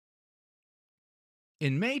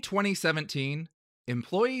In May 2017,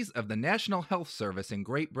 employees of the National Health Service in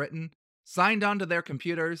Great Britain signed onto their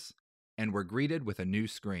computers and were greeted with a new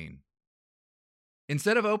screen.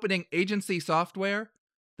 Instead of opening agency software,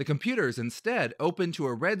 the computers instead opened to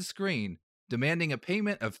a red screen demanding a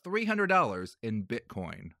payment of $300 in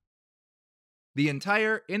Bitcoin. The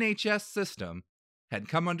entire NHS system had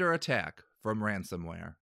come under attack from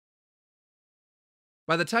ransomware.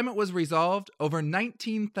 By the time it was resolved, over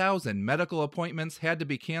 19,000 medical appointments had to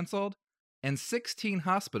be canceled, and 16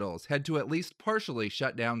 hospitals had to at least partially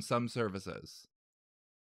shut down some services.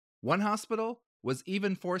 One hospital was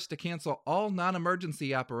even forced to cancel all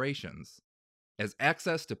non-emergency operations, as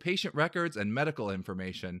access to patient records and medical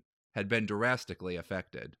information had been drastically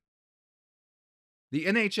affected. The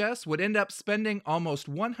NHS would end up spending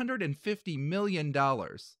almost $150 million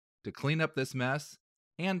to clean up this mess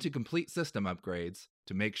and to complete system upgrades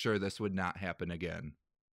to make sure this would not happen again.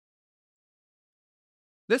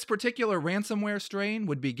 This particular ransomware strain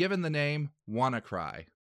would be given the name WannaCry.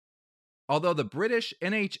 Although the British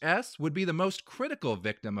NHS would be the most critical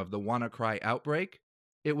victim of the WannaCry outbreak,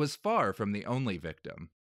 it was far from the only victim.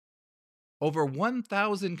 Over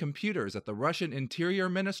 1,000 computers at the Russian Interior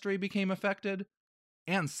Ministry became affected,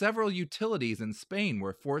 and several utilities in Spain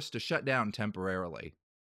were forced to shut down temporarily.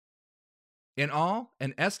 In all,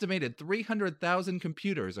 an estimated 300,000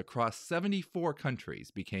 computers across 74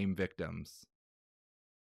 countries became victims.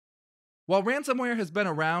 While ransomware has been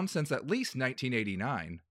around since at least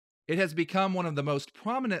 1989, it has become one of the most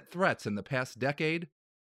prominent threats in the past decade,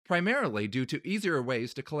 primarily due to easier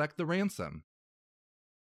ways to collect the ransom.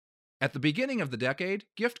 At the beginning of the decade,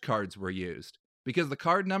 gift cards were used, because the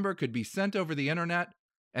card number could be sent over the internet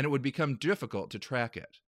and it would become difficult to track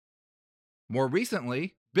it. More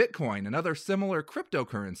recently, Bitcoin and other similar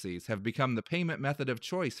cryptocurrencies have become the payment method of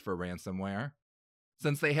choice for ransomware,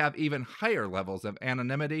 since they have even higher levels of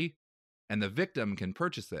anonymity and the victim can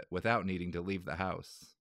purchase it without needing to leave the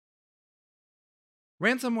house.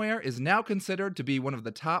 Ransomware is now considered to be one of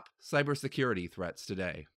the top cybersecurity threats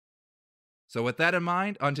today. So with that in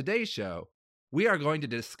mind, on today's show, we are going to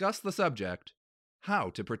discuss the subject, how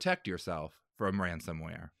to protect yourself from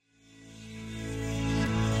ransomware.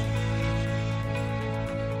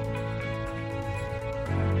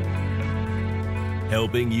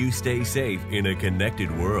 Helping you stay safe in a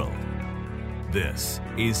connected world. This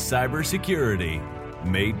is Cybersecurity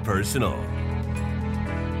Made Personal.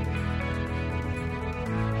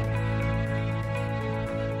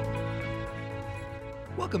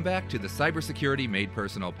 Welcome back to the Cybersecurity Made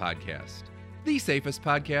Personal podcast, the safest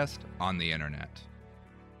podcast on the internet.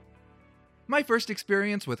 My first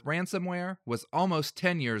experience with ransomware was almost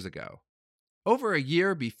 10 years ago, over a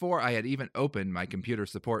year before I had even opened my computer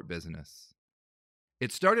support business.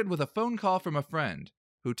 It started with a phone call from a friend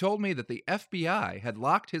who told me that the FBI had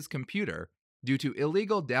locked his computer due to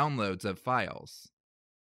illegal downloads of files.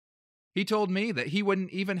 He told me that he wouldn't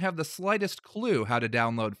even have the slightest clue how to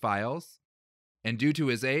download files, and due to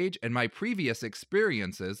his age and my previous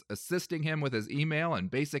experiences assisting him with his email and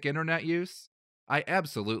basic internet use, I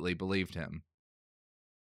absolutely believed him.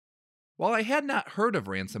 While I had not heard of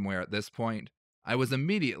ransomware at this point, I was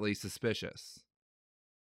immediately suspicious.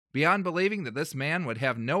 Beyond believing that this man would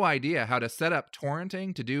have no idea how to set up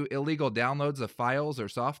torrenting to do illegal downloads of files or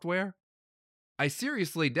software, I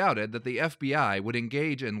seriously doubted that the FBI would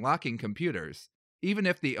engage in locking computers, even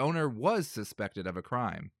if the owner was suspected of a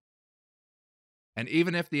crime. And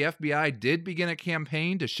even if the FBI did begin a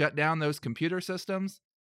campaign to shut down those computer systems,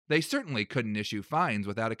 they certainly couldn't issue fines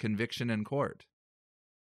without a conviction in court.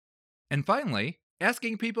 And finally,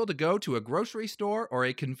 asking people to go to a grocery store or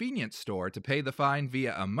a convenience store to pay the fine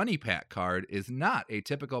via a MoneyPack card is not a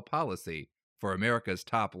typical policy for America's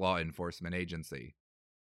top law enforcement agency.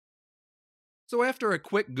 So after a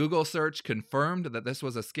quick Google search confirmed that this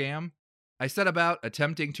was a scam, I set about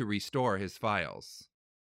attempting to restore his files.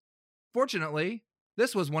 Fortunately,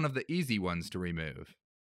 this was one of the easy ones to remove.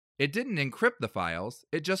 It didn't encrypt the files,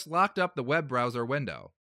 it just locked up the web browser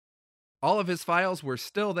window. All of his files were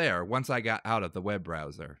still there once I got out of the web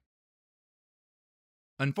browser.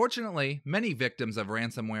 Unfortunately, many victims of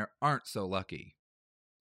ransomware aren't so lucky.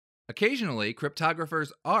 Occasionally,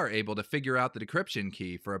 cryptographers are able to figure out the decryption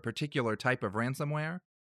key for a particular type of ransomware,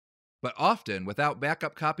 but often, without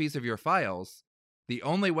backup copies of your files, the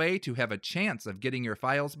only way to have a chance of getting your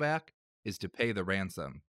files back is to pay the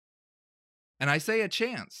ransom. And I say a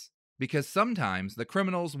chance, because sometimes the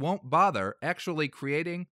criminals won't bother actually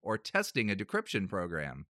creating or testing a decryption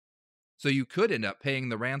program, so you could end up paying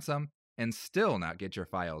the ransom and still not get your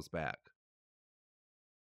files back.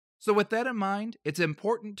 So with that in mind, it's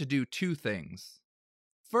important to do two things.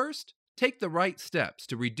 First, take the right steps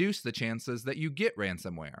to reduce the chances that you get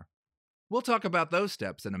ransomware. We'll talk about those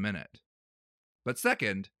steps in a minute. But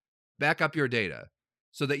second, back up your data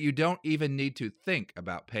so that you don't even need to think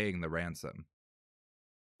about paying the ransom.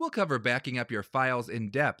 We'll cover backing up your files in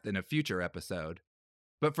depth in a future episode.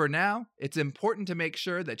 But for now, it's important to make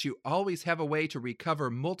sure that you always have a way to recover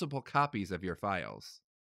multiple copies of your files.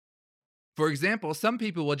 For example, some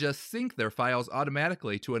people will just sync their files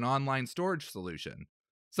automatically to an online storage solution,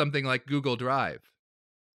 something like Google Drive.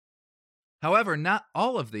 However, not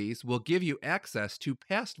all of these will give you access to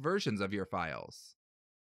past versions of your files.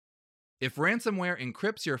 If ransomware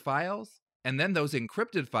encrypts your files, and then those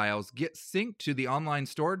encrypted files get synced to the online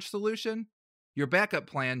storage solution, your backup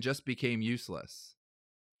plan just became useless.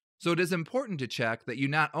 So it is important to check that you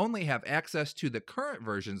not only have access to the current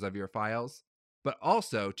versions of your files, but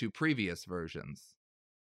also to previous versions.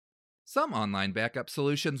 Some online backup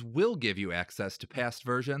solutions will give you access to past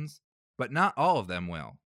versions, but not all of them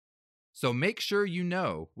will. So make sure you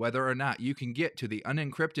know whether or not you can get to the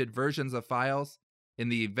unencrypted versions of files in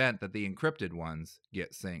the event that the encrypted ones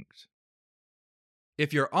get synced.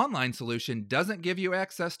 If your online solution doesn't give you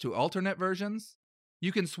access to alternate versions,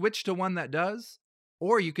 you can switch to one that does,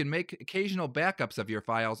 or you can make occasional backups of your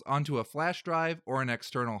files onto a flash drive or an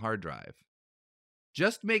external hard drive.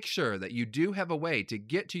 Just make sure that you do have a way to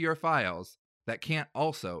get to your files that can't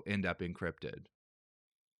also end up encrypted.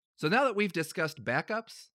 So now that we've discussed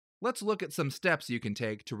backups, let's look at some steps you can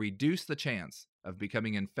take to reduce the chance of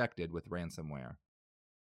becoming infected with ransomware.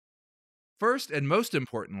 First, and most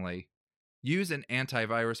importantly, use an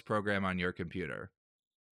antivirus program on your computer.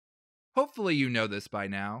 Hopefully you know this by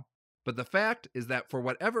now, but the fact is that for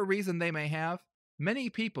whatever reason they may have, many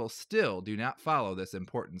people still do not follow this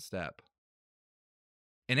important step.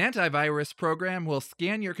 An antivirus program will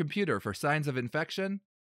scan your computer for signs of infection,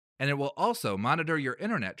 and it will also monitor your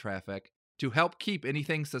internet traffic to help keep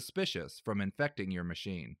anything suspicious from infecting your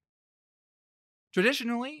machine.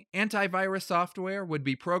 Traditionally, antivirus software would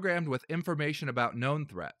be programmed with information about known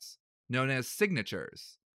threats, known as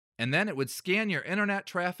signatures, and then it would scan your internet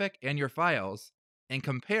traffic and your files and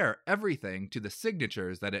compare everything to the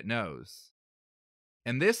signatures that it knows.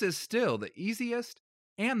 And this is still the easiest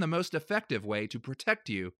and the most effective way to protect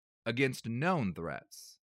you against known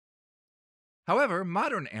threats. However,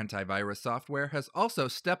 modern antivirus software has also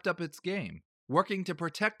stepped up its game, working to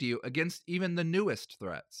protect you against even the newest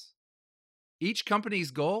threats. Each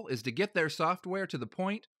company's goal is to get their software to the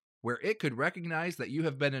point where it could recognize that you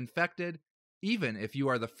have been infected, even if you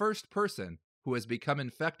are the first person who has become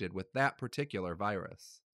infected with that particular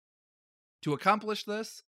virus. To accomplish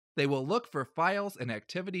this, they will look for files and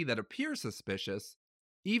activity that appear suspicious,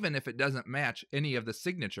 even if it doesn't match any of the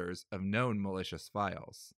signatures of known malicious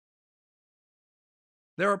files.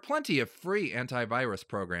 There are plenty of free antivirus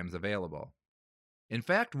programs available. In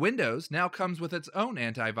fact, Windows now comes with its own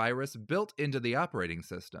antivirus built into the operating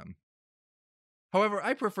system. However,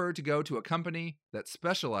 I prefer to go to a company that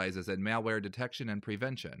specializes in malware detection and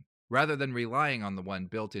prevention, rather than relying on the one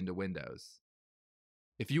built into Windows.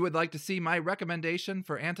 If you would like to see my recommendation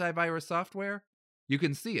for antivirus software, you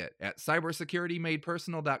can see it at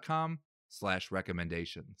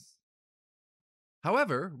cybersecuritymadepersonal.com/recommendations.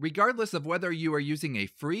 However, regardless of whether you are using a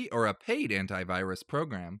free or a paid antivirus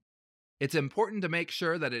program, it's important to make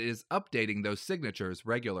sure that it is updating those signatures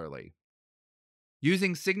regularly.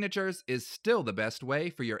 Using signatures is still the best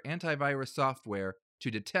way for your antivirus software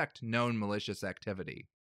to detect known malicious activity.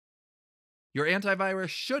 Your antivirus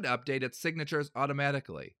should update its signatures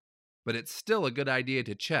automatically, but it's still a good idea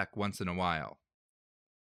to check once in a while.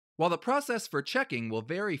 While the process for checking will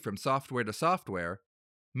vary from software to software,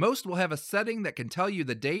 most will have a setting that can tell you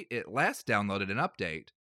the date it last downloaded an update,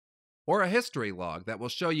 or a history log that will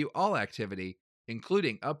show you all activity,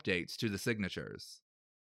 including updates to the signatures.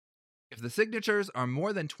 If the signatures are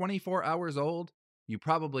more than 24 hours old, you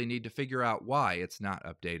probably need to figure out why it's not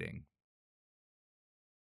updating.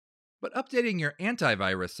 But updating your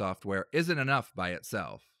antivirus software isn't enough by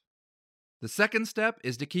itself. The second step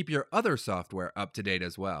is to keep your other software up to date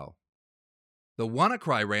as well. The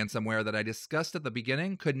WannaCry ransomware that I discussed at the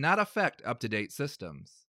beginning could not affect up-to-date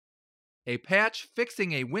systems. A patch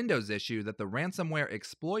fixing a Windows issue that the ransomware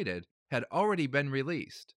exploited had already been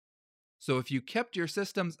released. So if you kept your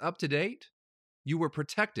systems up to date, you were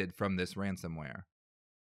protected from this ransomware.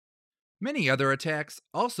 Many other attacks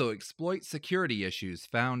also exploit security issues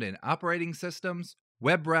found in operating systems,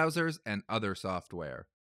 web browsers, and other software.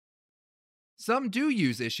 Some do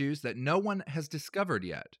use issues that no one has discovered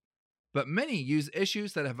yet, but many use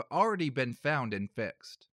issues that have already been found and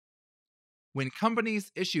fixed. When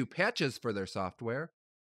companies issue patches for their software,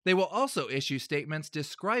 They will also issue statements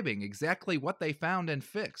describing exactly what they found and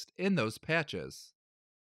fixed in those patches.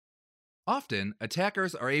 Often,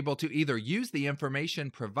 attackers are able to either use the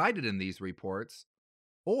information provided in these reports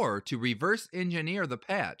or to reverse engineer the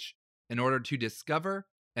patch in order to discover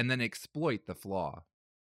and then exploit the flaw.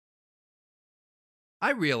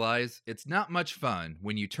 I realize it's not much fun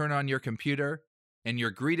when you turn on your computer and you're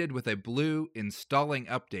greeted with a blue installing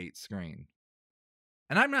update screen.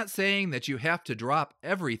 And I'm not saying that you have to drop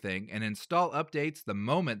everything and install updates the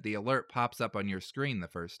moment the alert pops up on your screen the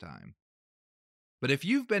first time. But if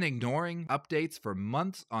you've been ignoring updates for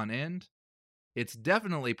months on end, it's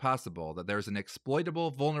definitely possible that there's an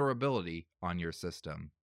exploitable vulnerability on your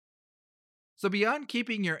system. So beyond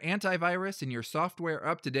keeping your antivirus and your software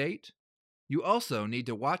up to date, you also need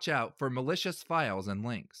to watch out for malicious files and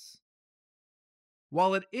links.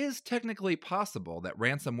 While it is technically possible that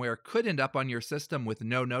ransomware could end up on your system with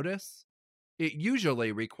no notice, it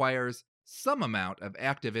usually requires some amount of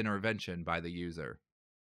active intervention by the user.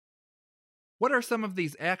 What are some of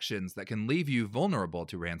these actions that can leave you vulnerable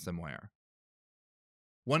to ransomware?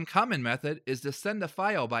 One common method is to send a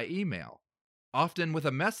file by email, often with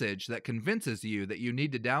a message that convinces you that you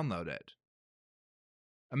need to download it.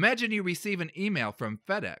 Imagine you receive an email from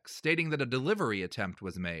FedEx stating that a delivery attempt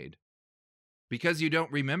was made. Because you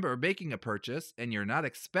don't remember making a purchase and you're not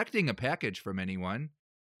expecting a package from anyone,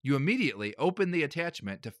 you immediately open the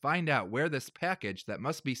attachment to find out where this package that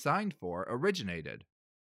must be signed for originated.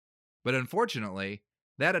 But unfortunately,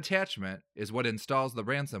 that attachment is what installs the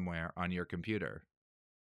ransomware on your computer.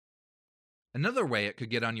 Another way it could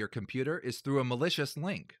get on your computer is through a malicious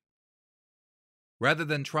link. Rather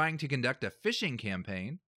than trying to conduct a phishing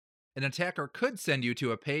campaign, an attacker could send you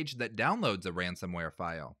to a page that downloads a ransomware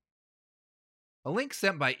file. A link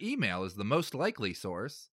sent by email is the most likely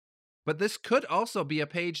source, but this could also be a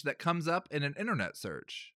page that comes up in an internet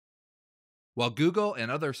search. While Google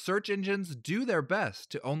and other search engines do their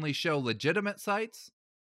best to only show legitimate sites,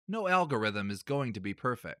 no algorithm is going to be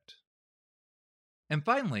perfect. And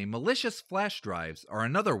finally, malicious flash drives are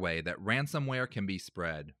another way that ransomware can be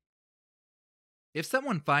spread. If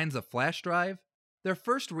someone finds a flash drive, their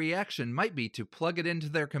first reaction might be to plug it into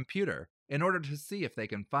their computer in order to see if they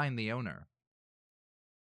can find the owner.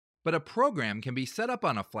 But a program can be set up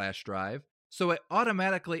on a flash drive so it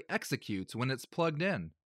automatically executes when it's plugged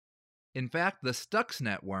in. In fact, the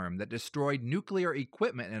Stuxnet worm that destroyed nuclear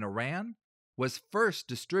equipment in Iran was first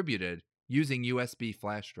distributed using USB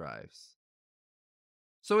flash drives.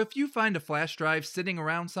 So if you find a flash drive sitting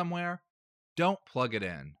around somewhere, don't plug it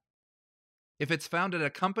in. If it's found at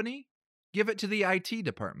a company, give it to the IT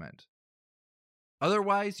department.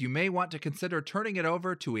 Otherwise, you may want to consider turning it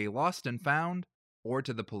over to a lost and found or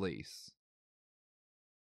to the police.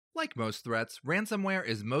 Like most threats, ransomware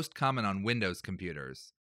is most common on Windows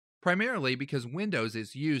computers, primarily because Windows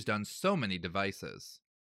is used on so many devices.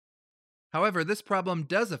 However, this problem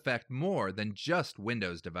does affect more than just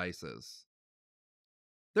Windows devices.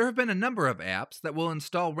 There have been a number of apps that will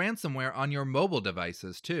install ransomware on your mobile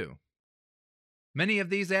devices too. Many of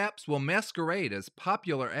these apps will masquerade as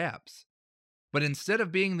popular apps, but instead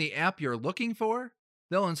of being the app you're looking for,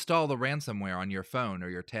 they'll install the ransomware on your phone or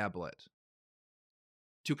your tablet.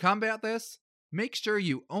 To combat this, make sure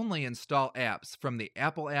you only install apps from the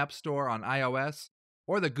Apple App Store on iOS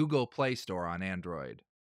or the Google Play Store on Android.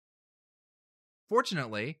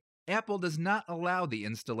 Fortunately, Apple does not allow the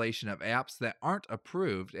installation of apps that aren't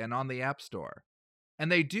approved and on the App Store,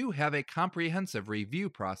 and they do have a comprehensive review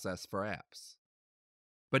process for apps.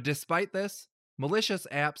 But despite this, malicious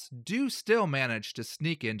apps do still manage to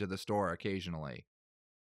sneak into the store occasionally.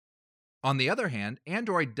 On the other hand,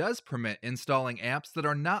 Android does permit installing apps that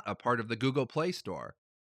are not a part of the Google Play Store,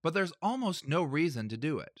 but there's almost no reason to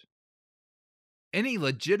do it. Any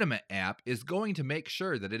legitimate app is going to make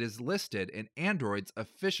sure that it is listed in Android's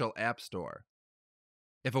official App Store.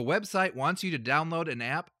 If a website wants you to download an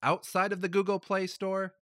app outside of the Google Play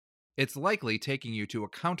Store, it's likely taking you to a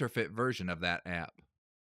counterfeit version of that app.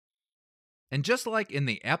 And just like in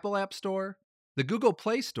the Apple App Store, the Google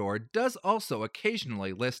Play Store does also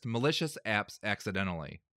occasionally list malicious apps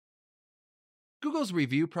accidentally. Google's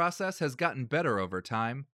review process has gotten better over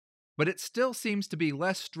time, but it still seems to be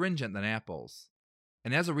less stringent than Apple's.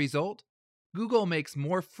 And as a result, Google makes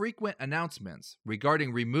more frequent announcements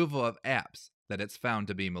regarding removal of apps that it's found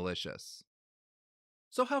to be malicious.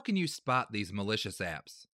 So how can you spot these malicious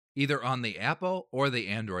apps, either on the Apple or the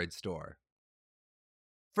Android store?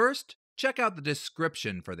 First, check out the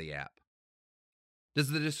description for the app. Does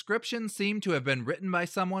the description seem to have been written by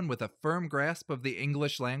someone with a firm grasp of the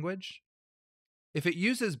English language? If it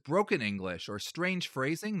uses broken English or strange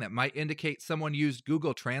phrasing that might indicate someone used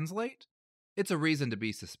Google Translate, it's a reason to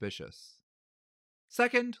be suspicious.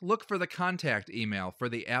 Second, look for the contact email for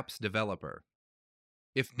the app's developer.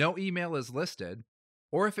 If no email is listed,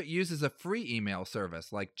 or if it uses a free email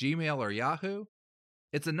service like Gmail or Yahoo,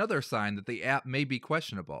 it's another sign that the app may be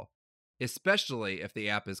questionable, especially if the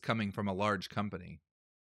app is coming from a large company.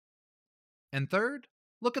 And third,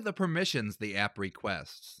 look at the permissions the app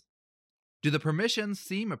requests. Do the permissions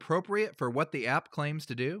seem appropriate for what the app claims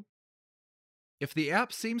to do? If the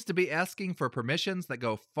app seems to be asking for permissions that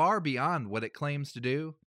go far beyond what it claims to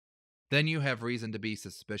do, then you have reason to be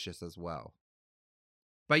suspicious as well.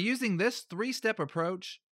 By using this 3-step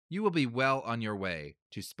approach, you will be well on your way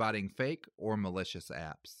to spotting fake or malicious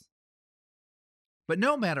apps. But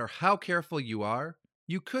no matter how careful you are,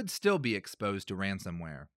 you could still be exposed to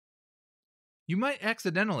ransomware. You might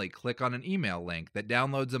accidentally click on an email link that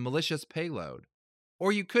downloads a malicious payload,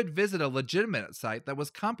 or you could visit a legitimate site that was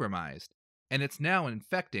compromised, and it's now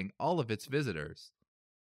infecting all of its visitors.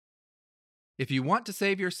 If you want to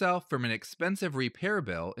save yourself from an expensive repair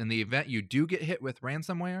bill in the event you do get hit with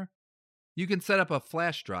ransomware, you can set up a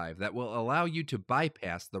flash drive that will allow you to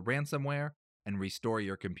bypass the ransomware and restore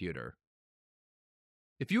your computer.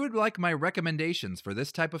 If you would like my recommendations for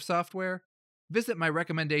this type of software, visit my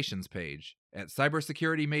recommendations page at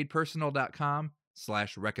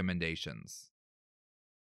cybersecuritymadepersonal.com/recommendations.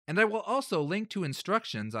 And I will also link to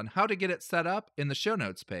instructions on how to get it set up in the show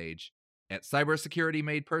notes page at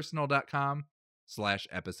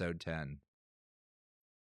cybersecuritymadepersonal.com/episode 10.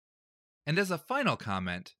 And as a final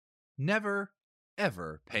comment, never,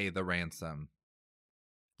 ever pay the ransom.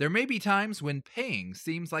 There may be times when paying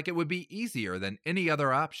seems like it would be easier than any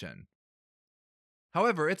other option.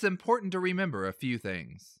 However, it's important to remember a few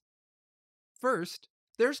things. First,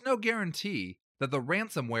 there's no guarantee that the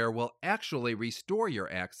ransomware will actually restore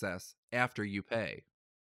your access after you pay.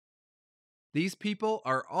 These people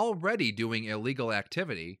are already doing illegal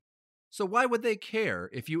activity, so why would they care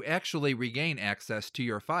if you actually regain access to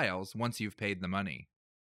your files once you've paid the money?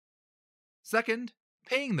 Second,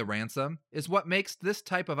 paying the ransom is what makes this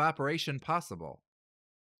type of operation possible.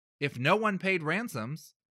 If no one paid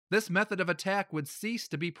ransoms, this method of attack would cease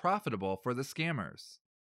to be profitable for the scammers.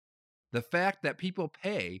 The fact that people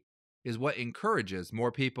pay is what encourages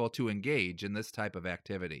more people to engage in this type of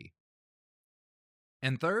activity.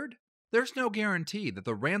 And third, there's no guarantee that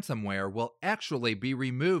the ransomware will actually be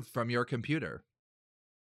removed from your computer.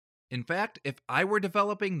 In fact, if I were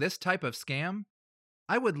developing this type of scam,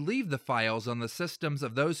 I would leave the files on the systems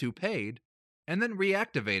of those who paid and then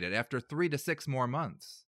reactivate it after 3 to 6 more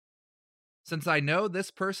months. Since I know this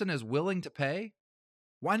person is willing to pay,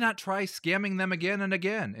 why not try scamming them again and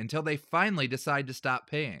again until they finally decide to stop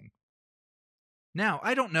paying? Now,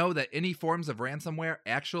 I don't know that any forms of ransomware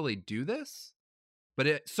actually do this, but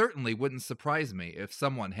it certainly wouldn't surprise me if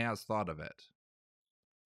someone has thought of it.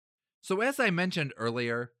 So as I mentioned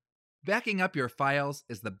earlier, backing up your files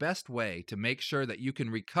is the best way to make sure that you can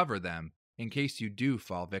recover them in case you do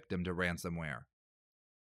fall victim to ransomware.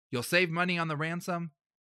 You'll save money on the ransom,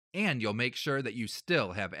 and you'll make sure that you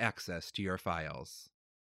still have access to your files.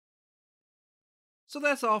 So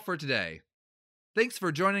that's all for today. Thanks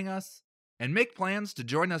for joining us, and make plans to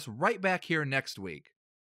join us right back here next week,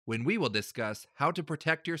 when we will discuss how to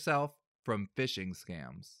protect yourself from phishing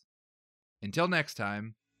scams. Until next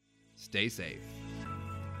time, stay safe.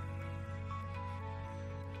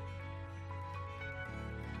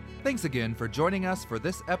 Thanks again for joining us for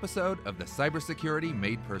this episode of the Cybersecurity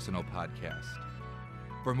Made Personal podcast.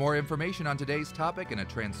 For more information on today's topic and a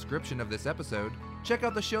transcription of this episode, check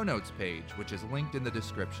out the show notes page, which is linked in the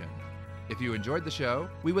description. If you enjoyed the show,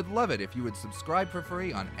 we would love it if you would subscribe for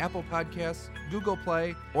free on Apple Podcasts, Google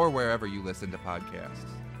Play, or wherever you listen to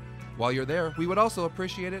podcasts. While you're there, we would also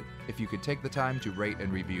appreciate it if you could take the time to rate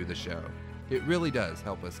and review the show. It really does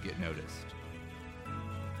help us get noticed.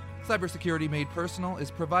 Cybersecurity Made Personal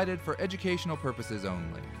is provided for educational purposes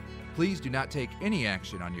only. Please do not take any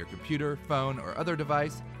action on your computer, phone, or other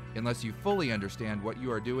device unless you fully understand what you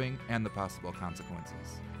are doing and the possible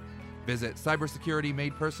consequences. Visit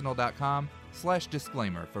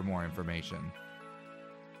cybersecuritymadepersonal.com/disclaimer for more information.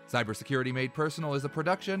 Cybersecurity Made Personal is a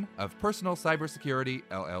production of Personal Cybersecurity,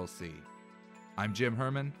 LLC. I'm Jim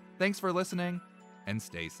Herman. Thanks for listening, and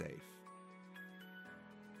stay safe.